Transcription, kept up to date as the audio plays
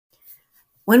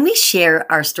When we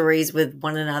share our stories with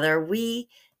one another, we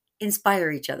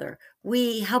inspire each other.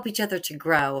 We help each other to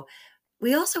grow.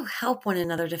 We also help one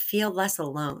another to feel less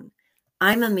alone.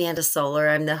 I'm Amanda Solar.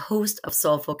 I'm the host of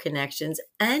Soulful Connections,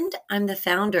 and I'm the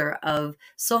founder of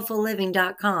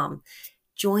soulfulliving.com.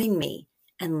 Join me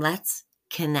and let's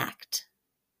connect.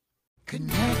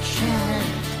 Connection.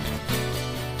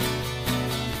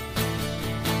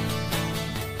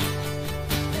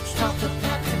 Let's talk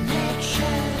about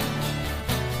connection.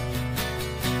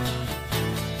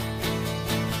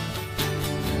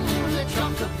 Let's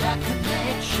talk about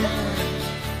connection.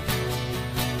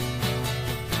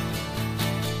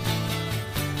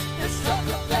 Let's talk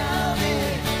about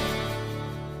it.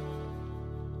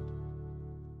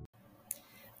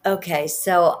 Okay,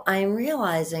 so I'm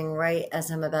realizing right as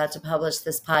I'm about to publish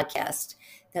this podcast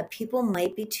that people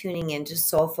might be tuning into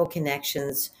Soulful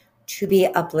Connections to be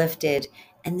uplifted.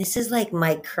 And this is like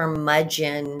my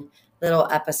curmudgeon little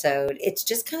episode. It's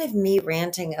just kind of me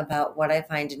ranting about what I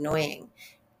find annoying.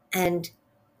 And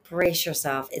brace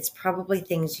yourself, it's probably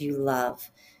things you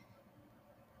love.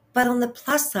 But on the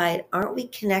plus side, aren't we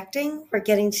connecting? We're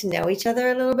getting to know each other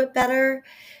a little bit better.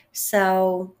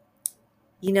 So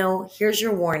here's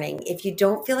your warning. If you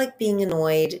don't feel like being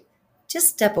annoyed, just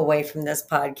step away from this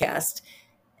podcast.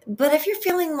 But if you're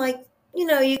feeling like,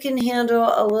 you can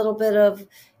handle a little bit of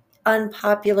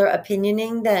unpopular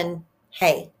opinioning, then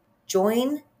hey,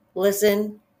 join,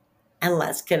 listen, and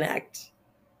let's connect.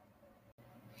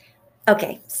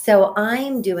 Okay, so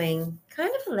I'm doing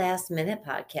kind of a last minute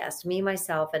podcast, me,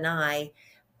 myself, and I,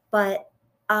 but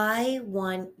I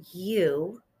want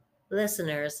you,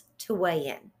 listeners, to weigh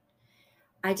in.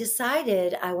 I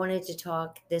decided I wanted to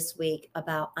talk this week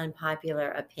about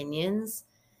unpopular opinions.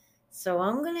 So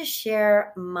I'm going to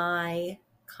share my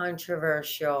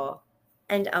controversial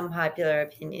and unpopular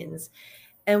opinions.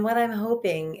 And what I'm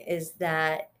hoping is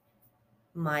that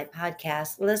my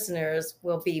podcast listeners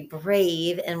will be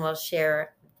brave and will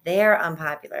share their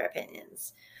unpopular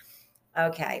opinions.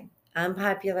 Okay,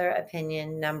 unpopular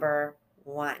opinion number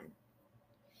one.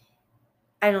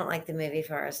 I don't like the movie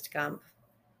Forrest Gump.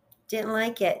 Didn't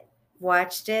like it.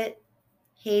 Watched it.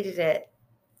 Hated it.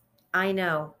 I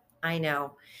know. I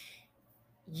know.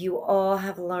 You all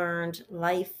have learned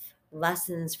life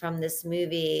lessons from this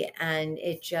movie, and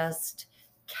it just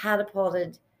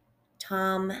catapulted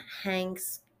Tom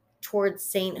Hanks towards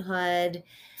sainthood.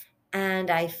 And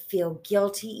I feel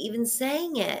guilty even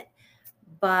saying it.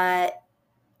 But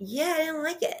yeah, I didn't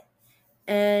like it.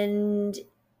 And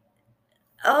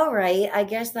all right, I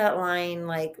guess that line,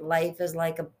 like, life is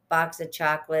like a box of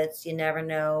chocolates, you never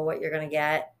know what you're going to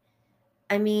get.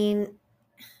 I mean,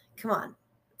 come on.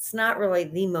 It's not really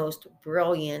the most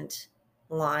brilliant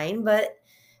line, but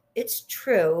it's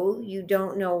true. You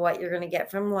don't know what you're going to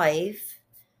get from life.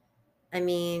 I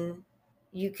mean,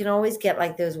 you can always get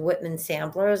like those Whitman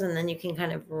samplers and then you can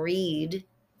kind of read,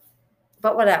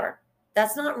 but whatever.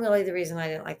 That's not really the reason I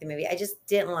didn't like the movie. I just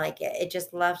didn't like it. It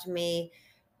just left me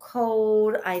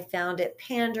cold. I found it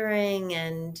pandering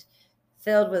and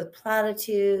filled with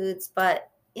platitudes, but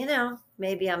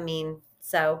maybe I'm mean.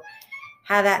 So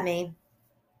have at me.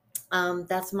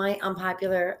 That's my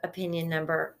unpopular opinion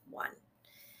number one.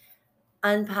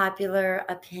 Unpopular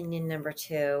opinion number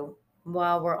two.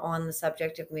 While we're on the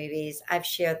subject of movies, I've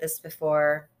shared this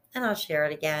before and I'll share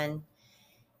it again.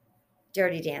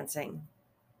 Dirty Dancing.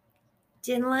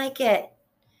 Didn't like it.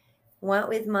 Went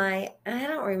with I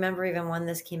don't remember even when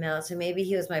this came out. So maybe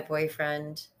he was my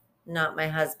boyfriend, not my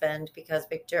husband, because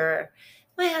Victor,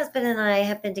 my husband and I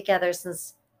have been together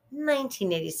since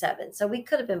 1987. So we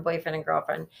could have been boyfriend and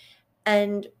girlfriend.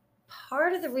 And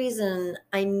part of the reason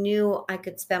I knew I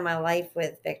could spend my life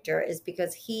with Victor is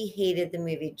because he hated the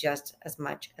movie just as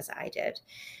much as I did.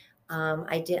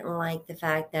 I didn't like the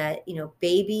fact that,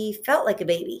 Baby felt like a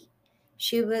baby.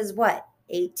 She was what,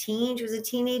 18? She was a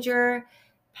teenager.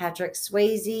 Patrick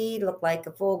Swayze looked like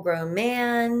a full grown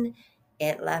man.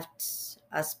 It left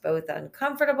us both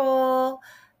uncomfortable.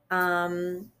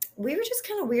 We were just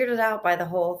kind of weirded out by the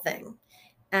whole thing.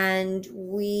 And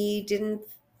we didn't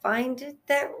find it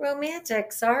that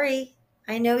romantic. Sorry.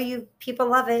 I know you people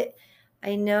love it.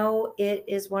 I know it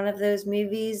is one of those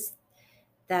movies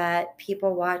that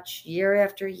people watch year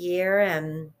after year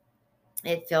and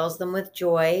it fills them with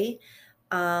joy.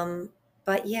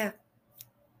 But yeah,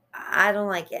 I don't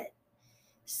like it.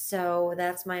 So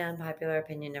that's my unpopular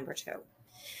opinion number two.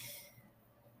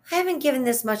 I haven't given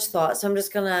this much thought, so I'm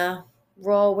just going to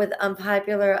roll with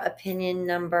unpopular opinion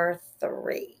number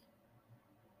three.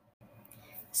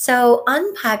 So,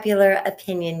 unpopular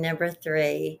opinion number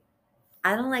three,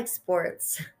 I don't like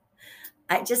sports.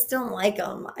 I just don't like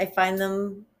them. I find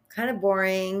them kind of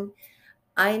boring.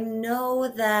 I know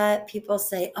that people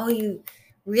say, oh, you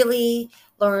really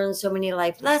learn so many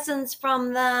life lessons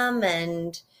from them.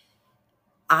 And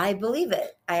I believe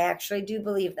it. I actually do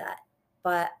believe that.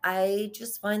 But I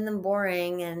just find them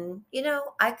boring. And,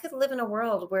 I could live in a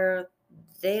world where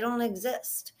they don't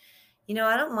exist.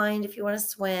 I don't mind if you want to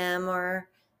swim or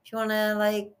if you want to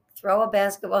like throw a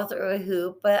basketball through a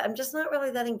hoop, but I'm just not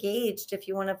really that engaged if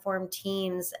you want to form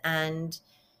teams and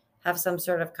have some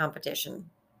sort of competition.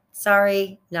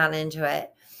 Sorry, not into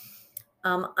it.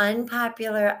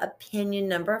 Unpopular opinion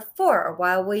number 4.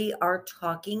 While we are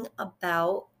talking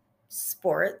about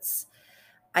sports,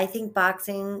 I think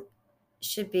boxing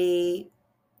should be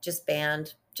just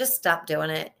banned. Just stop doing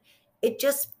it. It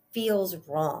just feels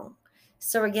wrong.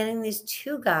 So we're getting these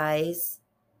two guys.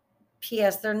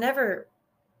 P.S. They're never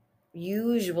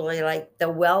usually like the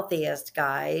wealthiest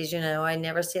guys. I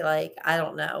never see like, I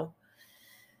don't know,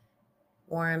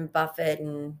 Warren Buffett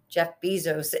and Jeff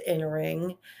Bezos in a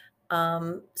ring.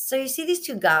 So you see these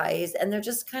two guys and they're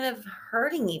just kind of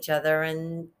hurting each other,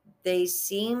 and they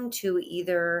seem to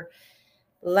either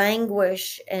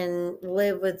languish and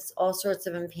live with all sorts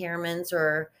of impairments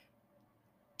or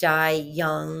die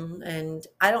young. And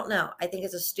I don't know. I think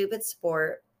it's a stupid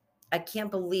sport. I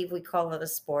can't believe we call it a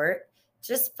sport.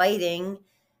 Just fighting.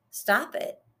 Stop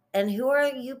it. And who are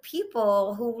you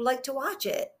people who like to watch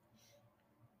it?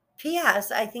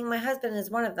 P.S. I think my husband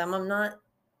is one of them. I'm not,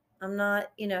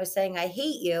 saying I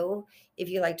hate you if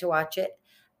you like to watch it.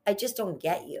 I just don't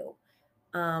get you.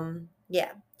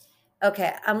 Yeah.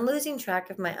 Okay, I'm losing track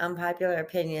of my unpopular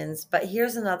opinions, but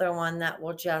here's another one that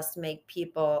will just make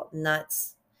people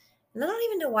nuts. And I don't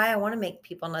even know why I want to make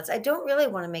people nuts. I don't really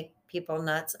want to make people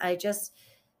nuts. I just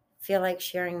feel like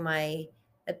sharing my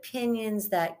opinions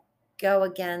that go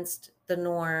against the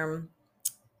norm.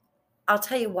 I'll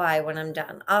tell you why when I'm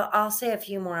done. I'll say a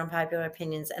few more unpopular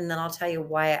opinions, and then I'll tell you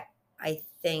why I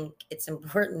think it's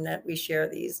important that we share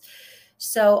these.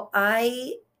 So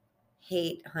I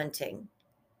hate hunting.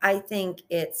 I think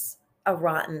it's a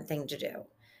rotten thing to do.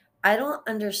 I don't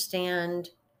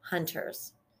understand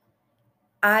hunters.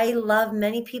 I love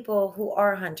many people who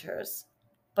are hunters,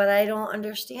 but I don't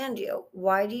understand you.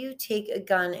 Why do you take a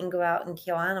gun and go out and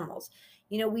kill animals?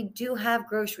 We do have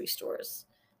grocery stores.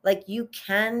 Like you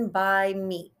can buy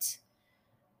meat.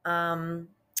 Um,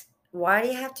 why do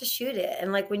you have to shoot it?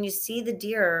 And like when you see the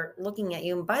deer looking at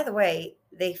you, and by the way,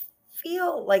 they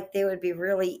feel like they would be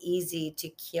really easy to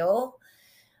kill.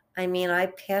 I mean, I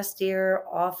pass deer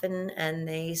often and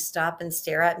they stop and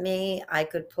stare at me. I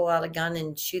could pull out a gun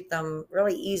and shoot them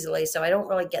really easily. So I don't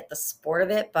really get the sport of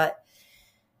it, but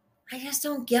I just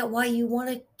don't get why you want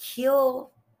to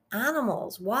kill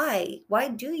animals. Why? Why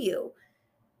do you?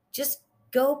 Just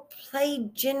go play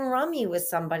gin rummy with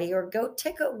somebody or go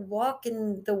take a walk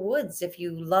in the woods if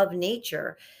you love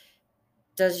nature.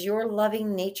 Does your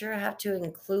loving nature have to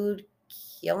include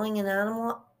killing an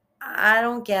animal? I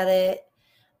don't get it.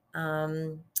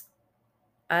 Um,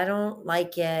 I don't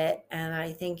like it, and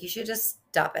I think you should just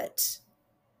stop it.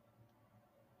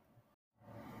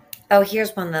 Oh,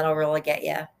 here's one that'll really get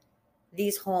you.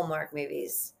 These Hallmark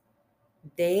movies.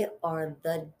 They are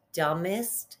the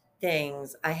dumbest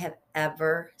things I have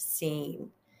ever seen.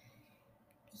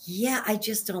 Yeah, I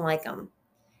just don't like them.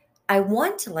 I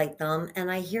want to like them, and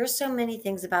I hear so many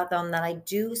things about them that I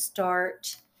do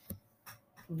start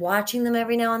watching them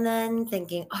every now and then,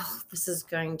 thinking, oh, this is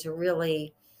going to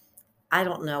really, I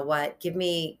don't know what, get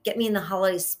me in the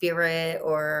holiday spirit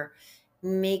or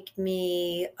make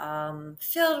me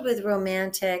filled with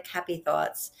romantic, happy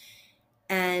thoughts.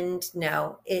 And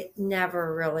no, it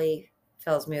never really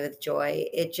fills me with joy.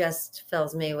 It just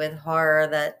fills me with horror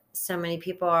that so many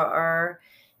people are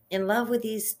in love with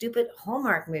these stupid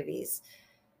Hallmark movies.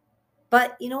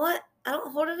 But you know what? I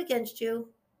don't hold it against you.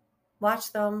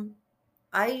 Watch them.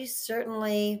 I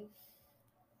certainly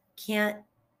can't,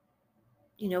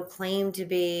 claim to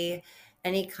be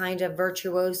any kind of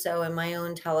virtuoso in my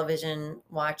own television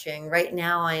watching. Right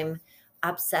now, I'm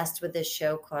obsessed with this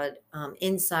show called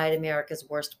Inside America's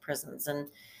Worst Prisons. And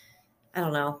I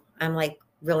don't know, I'm like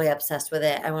really obsessed with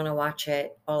it. I want to watch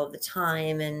it all of the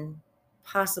time. And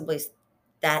possibly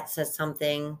that says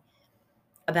something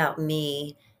about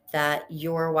me that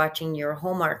you're watching your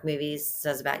Hallmark movies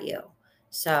says about you.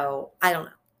 So I don't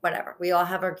know, whatever. We all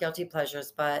have our guilty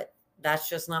pleasures, but that's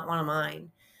just not one of mine.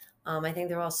 I think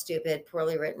they're all stupid,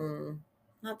 poorly written,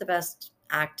 not the best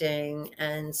acting,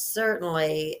 and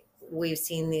certainly we've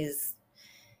seen these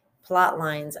plot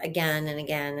lines again and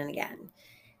again and again.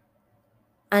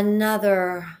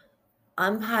 Another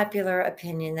unpopular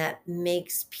opinion that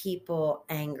makes people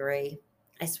angry,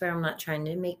 I swear I'm not trying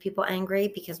to make people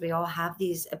angry because we all have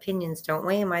these opinions, don't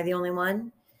we? Am I the only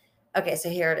one? Okay, so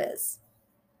here it is.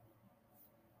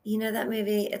 You know that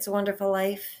movie, It's a Wonderful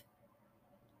Life?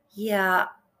 Yeah,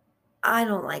 I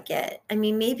don't like it. I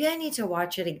mean, maybe I need to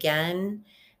watch it again,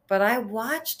 but I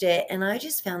watched it and I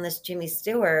just found this Jimmy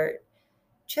Stewart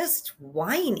just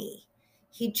whiny.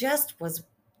 He just was,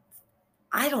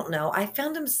 I don't know. I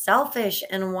found him selfish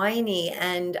and whiny,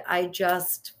 and I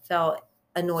just felt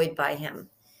annoyed by him.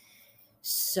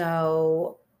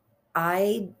 So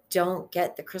I don't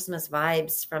get the Christmas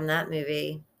vibes from that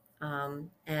movie.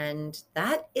 And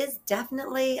that is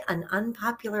definitely an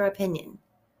unpopular opinion.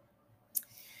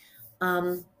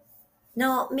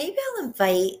 Now, maybe I'll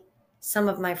invite some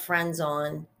of my friends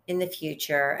on in the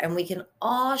future and we can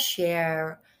all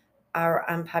share our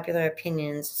unpopular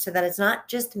opinions so that it's not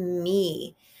just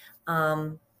me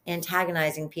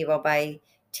antagonizing people by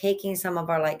taking some of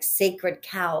our like sacred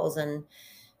cows and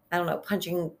I don't know,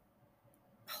 punching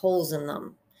holes in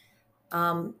them.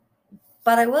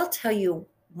 But I will tell you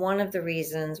one of the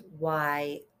reasons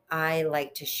why I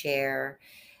like to share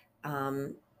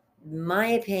um, my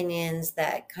opinions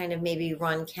that kind of maybe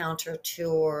run counter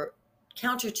to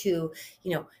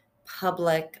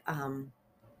public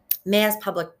mass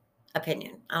public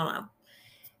opinion. I don't know.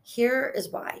 Here is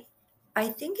why. I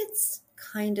think it's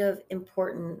kind of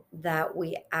important that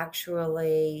we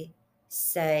actually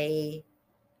say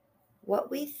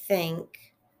what we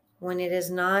think when it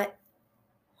is not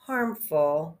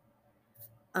harmful,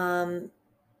 um,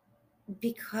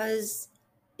 because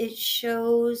it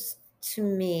shows to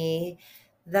me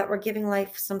that we're giving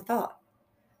life some thought.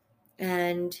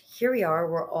 And here we are,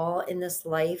 we're all in this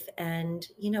life, and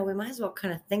we might as well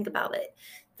kind of think about it.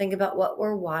 Think about what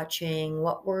we're watching,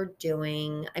 what we're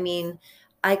doing. I mean,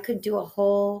 I could do a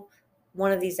whole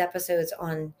one of these episodes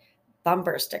on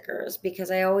bumper stickers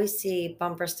because I always see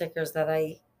bumper stickers that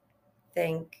I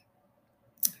think,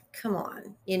 come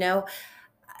on,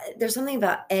 there's something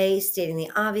about A, stating the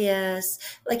obvious.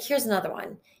 Like, here's another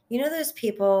one. You know, those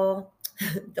people,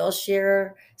 they'll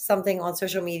share something on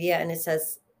social media and it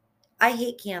says, I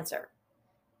hate cancer.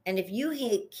 And if you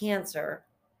hate cancer,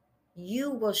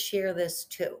 you will share this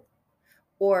too.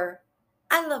 Or,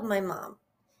 I love my mom.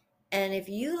 And if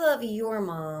you love your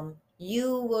mom,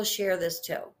 you will share this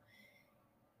too.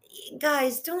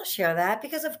 Guys, don't share that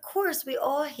because, of course, we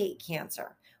all hate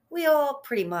cancer. We all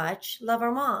pretty much love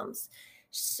our moms.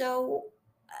 So,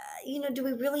 do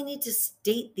we really need to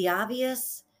state the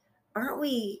obvious? Aren't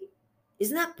we?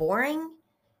 Isn't that boring?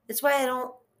 That's why I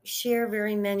don't share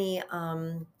very many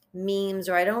memes,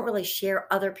 or I don't really share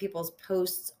other people's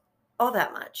posts all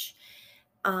that much.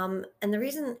 And the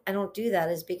reason I don't do that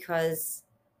is because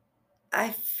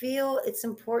I feel it's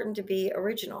important to be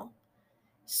original.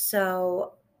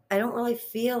 So I don't really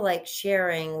feel like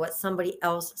sharing what somebody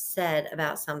else said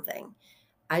about something.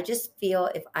 I just feel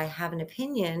if I have an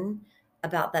opinion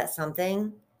about that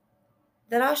something,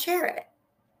 that I'll share it.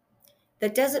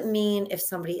 That doesn't mean if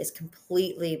somebody is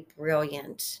completely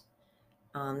brilliant,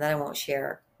 that I won't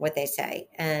share what they say.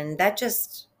 And that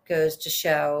just goes to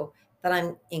show that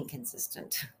I'm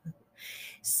inconsistent.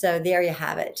 So there you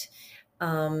have it.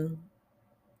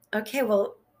 Okay,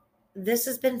 well, this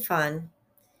has been fun.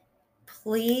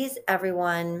 Please,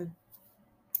 everyone,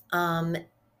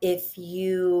 if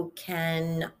you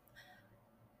can,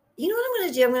 you know what I'm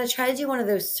going to do? I'm going to try to do one of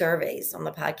those surveys on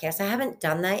the podcast. I haven't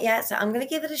done that yet, so I'm going to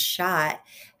give it a shot.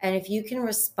 And if you can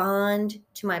respond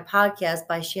to my podcast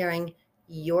by sharing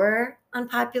your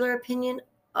unpopular opinion,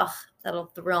 that'll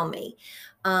thrill me.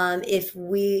 If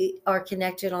we are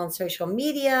connected on social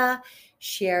media,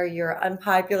 share your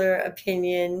unpopular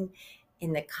opinion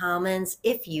in the comments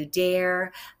if you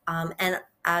dare. And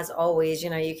as always,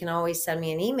 you can always send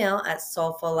me an email at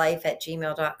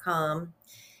soulfullife@gmail.com.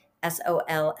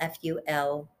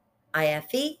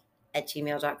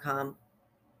 SOLFULIFE@gmail.com.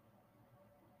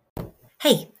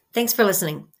 Hey, thanks for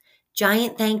listening.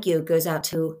 Giant thank you goes out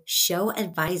to show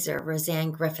advisor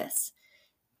Roseanne Griffiths,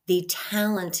 the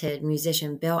talented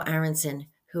musician Bill Aronson,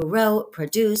 who wrote,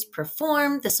 produced,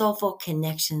 performed the Soulful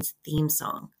Connections theme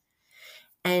song.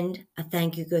 And a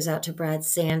thank you goes out to Brad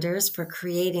Sanders for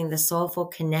creating the Soulful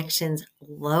Connections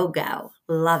logo.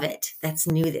 Love it. That's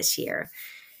new this year.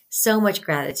 So much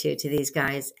gratitude to these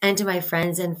guys and to my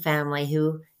friends and family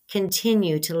who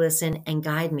continue to listen and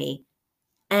guide me.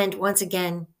 And once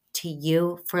again, to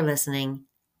you for listening.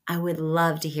 I would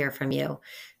love to hear from you.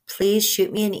 Please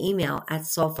shoot me an email at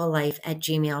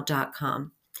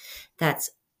soulfullife@gmail.com.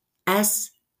 That's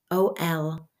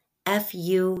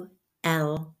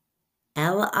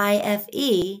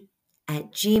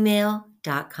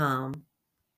SOLFULLIFE@gmail.com.